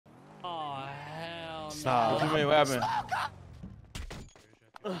Nah, what you mean? What happened?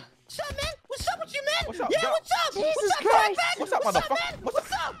 What's up, man? What's up with you, man? What's up? Yeah, Yo, what's up? Jesus What's up, Christ. Jack? What's up, What's up, motherfucker? man?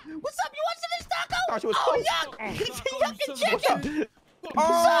 What's up? What's up? You want some of this taco? Thought you was Oh, cold. yuck! Yuck and What's up? chicken.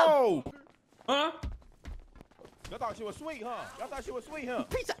 Oh! Huh? Y'all thought she was sweet, huh? Y'all thought she was sweet, huh?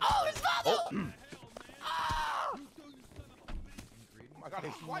 Pizza. Oh, his father. Oh. Oh my God,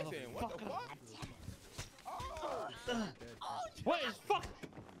 he's swiping. What the fuck? Oh. What is fuck?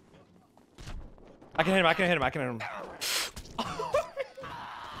 I can hit him. I can hit him. I can hit him.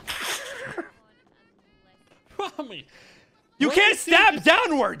 Mommy. You can't stab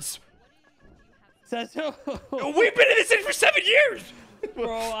downwards. Says who? We've been in this thing for 7 years.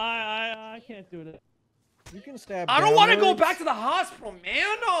 Bro, I can't do that. You can stab. I don't want to go downwards. back to the hospital,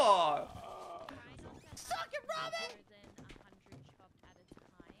 man. Suck it, Robin.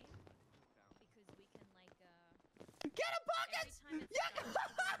 Get a bucket. Yuck.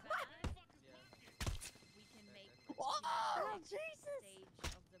 Oh, Jesus.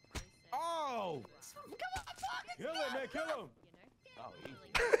 Oh! Come on, buckets. Kill him, man, kill him! Oh,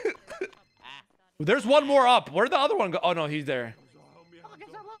 easy. There's one more up. Where'd the other one go? Oh, no, he's there.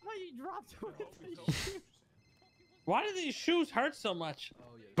 Buckets, I love how you dropped it. Why do these shoes hurt so much?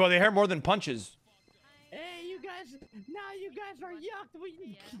 Bro, they hurt more than punches. Hey, you guys. Now you guys are yucked.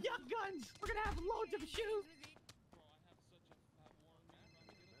 We yuck guns. We're gonna have loads of shoes.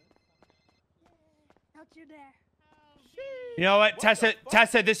 Don't you dare. You know what, Tessa?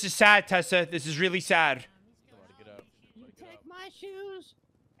 Tessa, this is sad, Tessa. This is really sad. You take my shoes.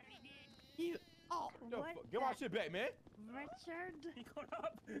 You. Oh, what? Get my shit back, man. Richard.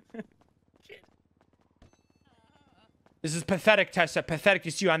 This is pathetic, Tessa. Pathetic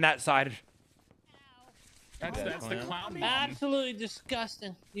to see you on that side. That's the clown bomb. Absolutely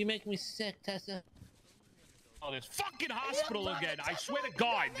disgusting. You make me sick, Tessa. Oh, this fucking hospital again. I swear to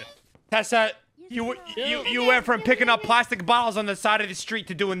God. Tessa, you went from picking up plastic bottles on the side of the street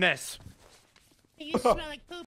to doing this. You smell like poop.